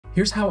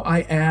Here's how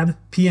I add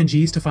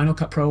PNGs to Final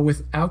Cut Pro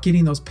without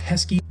getting those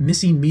pesky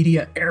missing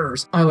media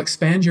errors. I'll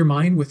expand your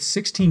mind with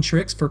 16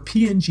 tricks for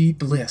PNG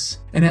bliss.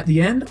 And at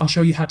the end, I'll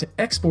show you how to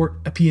export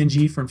a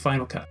PNG from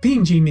Final Cut.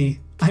 PNG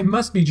me, I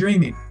must be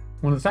dreaming.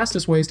 One of the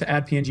fastest ways to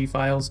add PNG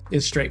files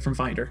is straight from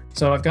Finder.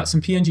 So I've got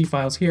some PNG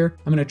files here.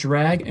 I'm gonna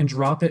drag and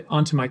drop it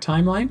onto my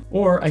timeline,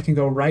 or I can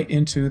go right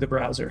into the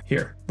browser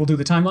here. We'll do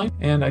the timeline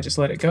and I just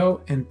let it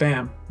go and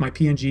bam, my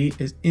PNG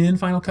is in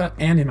Final Cut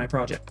and in my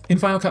project. In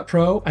Final Cut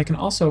Pro, I can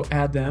also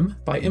add them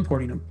by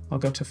importing them. I'll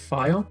go to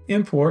File,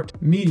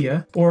 Import,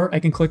 Media, or I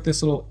can click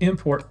this little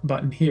import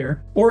button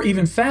here. Or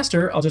even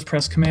faster, I'll just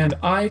press Command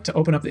I to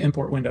open up the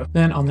import window.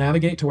 Then I'll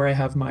navigate to where I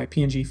have my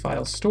PNG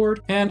files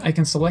stored and I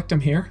can select them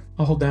here.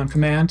 I'll hold down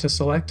Command to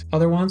select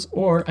other ones,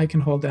 or I can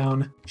hold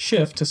down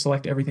Shift to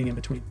select everything in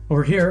between.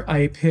 Over here,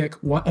 I pick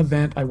what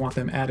event I want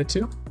them added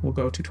to. We'll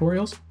go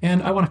Tutorials,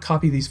 and I want to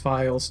copy these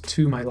files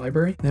to my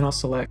library. Then I'll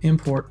select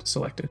Import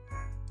Selected.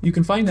 You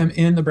can find them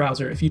in the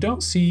browser. If you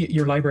don't see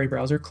your library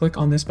browser, click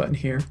on this button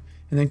here,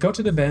 and then go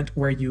to the event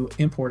where you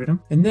imported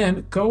them, and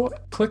then go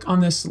click on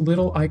this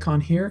little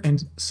icon here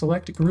and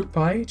select Group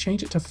By,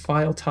 change it to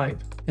File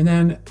Type. And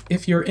then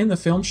if you're in the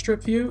film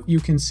strip view,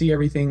 you can see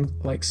everything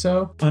like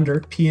so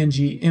under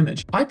PNG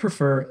image. I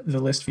prefer the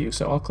list view,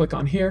 so I'll click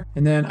on here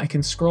and then I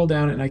can scroll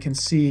down and I can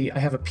see I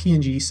have a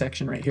PNG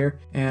section right here,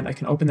 and I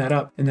can open that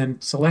up and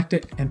then select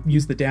it and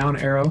use the down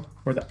arrow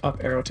or the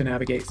up arrow to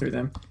navigate through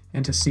them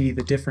and to see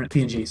the different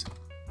PNGs.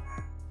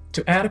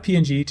 To add a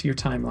PNG to your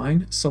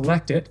timeline,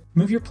 select it,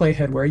 move your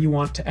playhead where you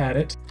want to add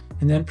it,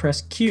 and then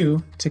press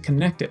Q to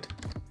connect it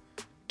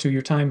to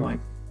your timeline.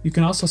 You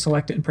can also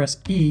select it and press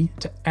E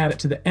to add it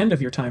to the end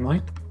of your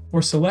timeline,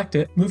 or select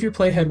it, move your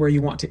playhead where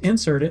you want to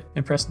insert it,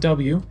 and press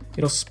W.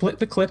 It'll split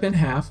the clip in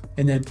half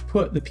and then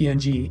put the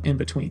PNG in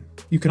between.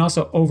 You can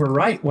also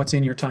overwrite what's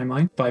in your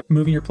timeline by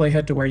moving your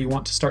playhead to where you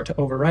want to start to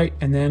overwrite,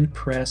 and then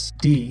press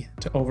D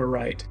to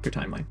overwrite your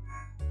timeline.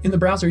 In the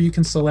browser, you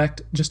can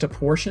select just a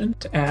portion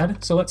to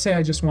add. So let's say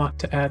I just want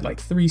to add like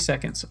 3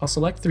 seconds. I'll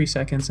select 3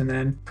 seconds and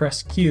then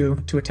press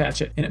Q to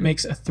attach it, and it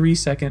makes a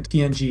 3-second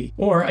PNG.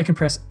 Or I can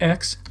press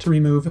X to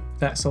remove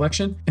that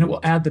selection, and it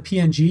will add the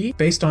PNG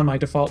based on my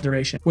default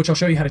duration, which I'll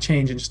show you how to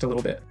change in just a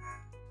little bit.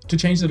 To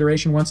change the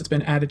duration once it's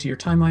been added to your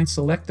timeline,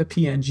 select the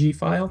PNG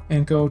file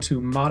and go to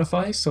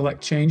Modify,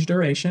 select Change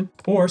Duration,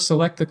 or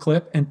select the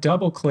clip and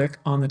double-click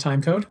on the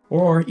timecode,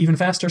 or even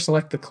faster,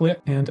 select the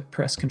clip and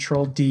press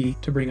Ctrl D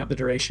to bring up the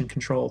duration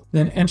control.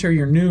 Then enter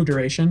your new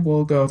duration.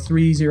 We'll go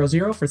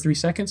 300 for 3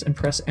 seconds and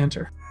press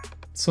Enter.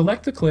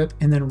 Select the clip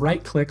and then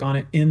right-click on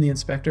it in the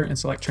inspector and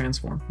select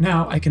Transform.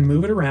 Now I can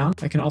move it around.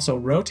 I can also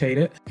rotate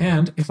it.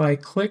 And if I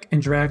click and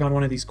drag on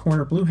one of these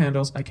corner blue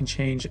handles, I can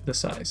change the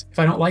size. If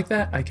I don't like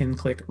that, I can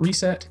click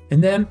Reset.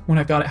 And then when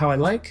I've got it how I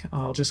like,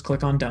 I'll just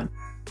click on Done.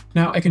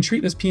 Now I can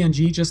treat this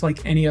PNG just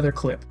like any other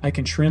clip. I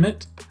can trim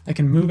it. I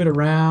can move it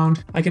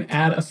around. I can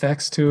add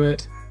effects to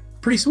it.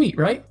 Pretty sweet,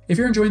 right? If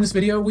you're enjoying this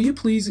video, will you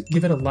please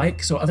give it a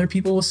like so other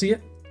people will see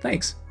it?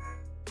 Thanks.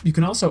 You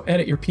can also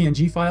edit your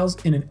PNG files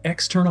in an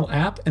external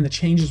app, and the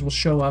changes will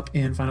show up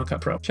in Final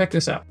Cut Pro. Check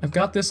this out. I've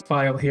got this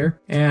file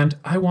here, and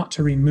I want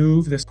to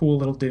remove this cool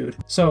little dude.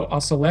 So I'll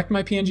select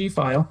my PNG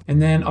file,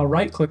 and then I'll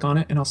right-click on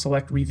it, and I'll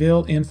select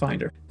Reveal in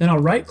Finder. Then I'll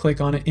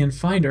right-click on it in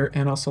Finder,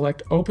 and I'll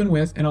select Open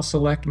With, and I'll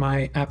select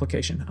my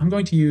application. I'm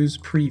going to use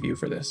Preview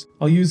for this.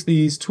 I'll use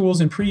these tools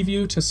in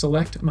Preview to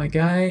select my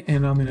guy,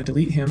 and I'm going to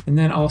delete him, and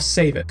then I'll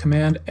save it.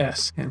 Command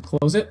S and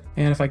close it.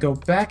 And if I go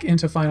back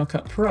into Final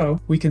Cut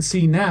Pro, we can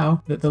see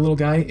now that the little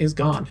guy is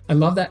gone. I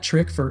love that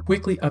trick for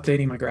quickly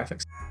updating my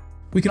graphics.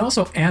 We can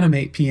also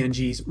animate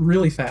PNGs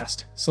really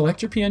fast.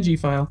 Select your PNG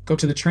file, go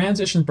to the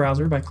Transitions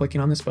browser by clicking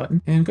on this button,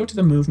 and go to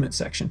the Movement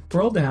section.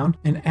 Scroll down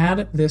and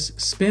add this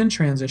spin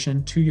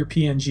transition to your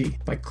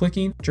PNG by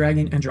clicking,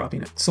 dragging, and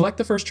dropping it. Select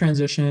the first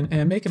transition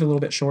and make it a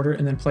little bit shorter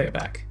and then play it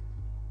back.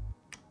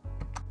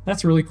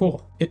 That's really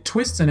cool. It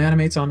twists and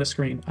animates onto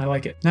screen. I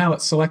like it. Now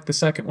let's select the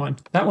second one.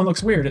 That one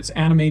looks weird. It's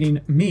animating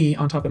me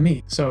on top of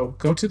me. So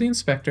go to the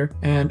inspector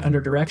and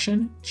under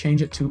direction,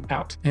 change it to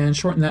out and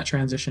shorten that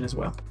transition as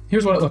well.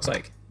 Here's what it looks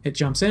like. It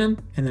jumps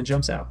in and then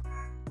jumps out.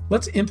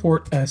 Let's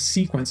import a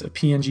sequence of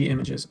PNG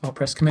images. I'll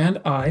press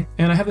Command I,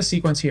 and I have the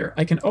sequence here.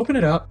 I can open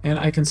it up and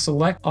I can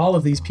select all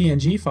of these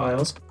PNG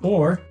files,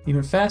 or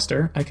even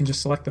faster, I can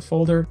just select the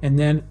folder and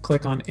then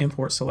click on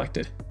Import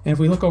Selected. And if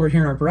we look over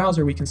here in our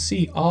browser, we can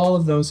see all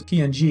of those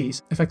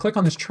PNGs. If I click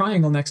on this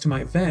triangle next to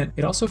my event,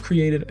 it also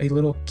created a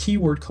little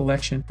keyword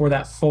collection for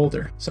that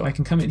folder. So I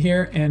can come in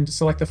here and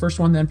select the first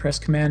one, then press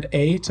Command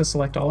A to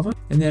select all of them,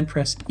 and then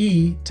press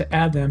E to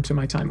add them to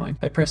my timeline.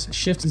 If I press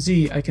Shift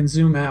Z, I can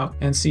zoom out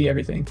and see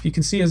everything. You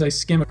can see as I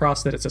skim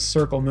across that it's a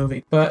circle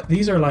moving, but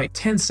these are like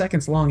 10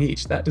 seconds long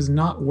each. That does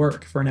not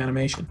work for an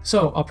animation.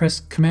 So I'll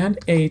press Command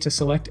A to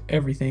select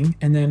everything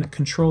and then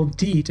Control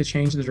D to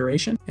change the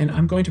duration. And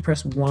I'm going to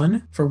press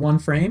 1 for 1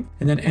 frame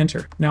and then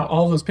enter. Now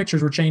all those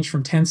pictures were changed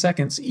from 10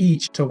 seconds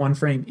each to 1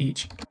 frame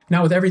each.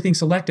 Now with everything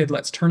selected,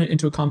 let's turn it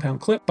into a compound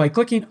clip by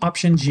clicking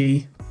Option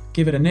G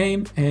give it a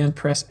name, and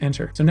press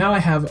enter. So now I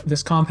have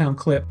this compound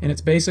clip, and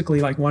it's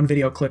basically like one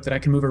video clip that I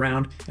can move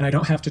around, and I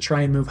don't have to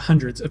try and move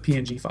hundreds of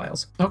PNG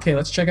files. Okay,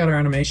 let's check out our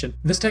animation.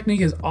 This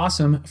technique is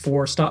awesome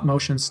for stop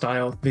motion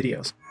style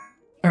videos.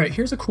 All right,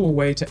 here's a cool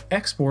way to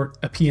export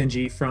a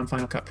PNG from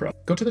Final Cut Pro.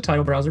 Go to the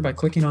title browser by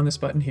clicking on this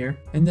button here,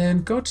 and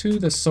then go to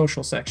the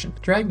social section.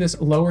 Drag this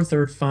lower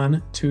third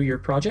fun to your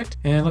project,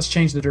 and let's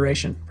change the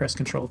duration. Press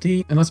Ctrl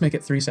D, and let's make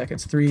it 3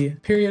 seconds. 3,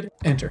 period,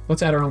 enter.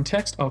 Let's add our own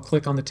text. I'll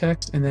click on the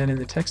text, and then in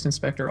the text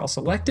inspector, I'll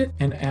select it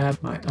and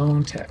add my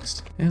own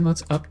text. And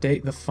let's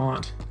update the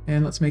font,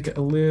 and let's make it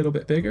a little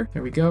bit bigger.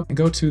 There we go. And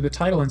go to the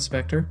title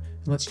inspector,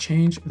 and let's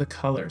change the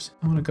colors.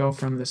 I want to go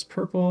from this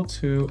purple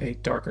to a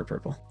darker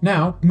purple.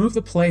 Now, move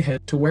the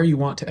playhead to where you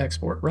want to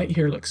export. Right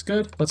here looks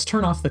good. Let's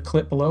turn off the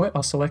clip below it.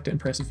 I'll select it and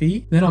press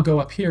V. Then I'll go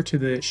up here to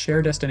the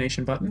Share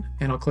Destination button,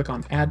 and I'll click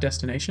on Add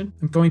Destination.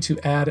 I'm going to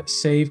add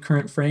Save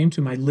Current Frame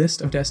to my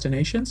list of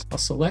destinations. I'll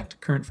select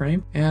Current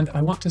Frame, and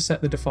I want to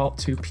set the default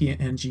to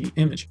PNG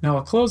image. Now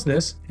I'll close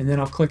this, and then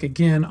I'll click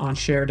again on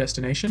Share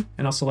Destination,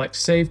 and I'll select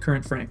Save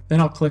Current Frame. Then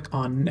I'll click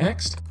on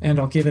Next, and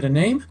I'll give it a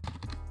name.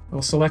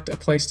 We'll select a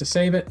place to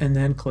save it and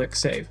then click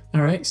save.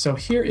 All right, so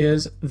here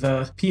is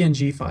the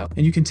PNG file.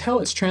 And you can tell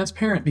it's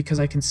transparent because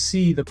I can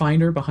see the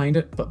binder behind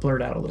it, but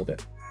blurred out a little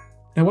bit.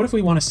 Now, what if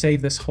we want to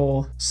save this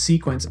whole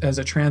sequence as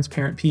a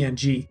transparent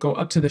PNG? Go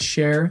up to the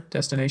Share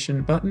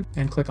Destination button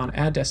and click on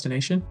Add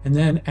Destination, and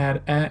then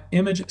add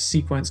Image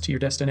Sequence to your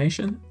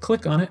destination.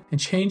 Click on it and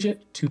change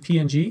it to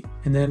PNG,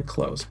 and then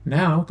close.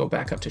 Now, go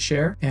back up to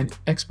Share and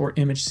Export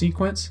Image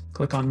Sequence.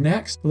 Click on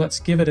Next. Let's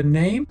give it a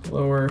name,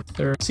 lower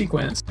third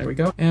sequence. There we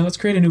go. And let's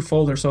create a new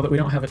folder so that we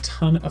don't have a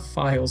ton of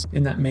files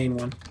in that main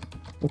one.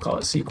 We'll call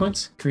it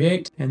Sequence,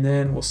 Create, and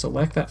then we'll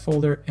select that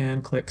folder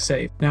and click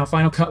Save. Now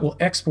Final Cut will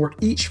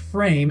export each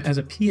frame as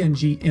a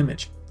PNG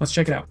image. Let's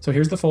check it out. So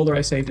here's the folder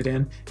I saved it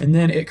in, and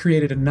then it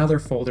created another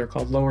folder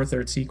called Lower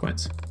Third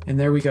Sequence. And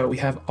there we go, we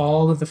have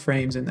all of the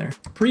frames in there.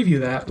 Preview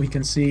that, we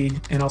can see,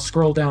 and I'll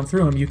scroll down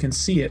through them, you can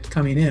see it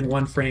coming in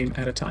one frame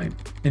at a time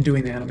and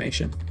doing the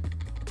animation.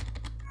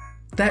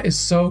 That is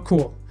so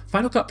cool.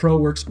 Final Cut Pro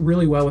works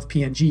really well with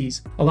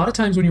PNGs. A lot of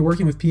times when you're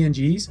working with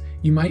PNGs,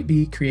 you might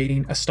be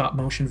creating a stop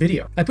motion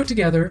video. I put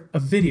together a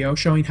video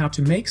showing how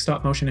to make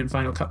stop motion in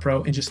Final Cut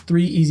Pro in just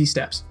 3 easy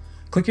steps.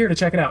 Click here to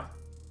check it out.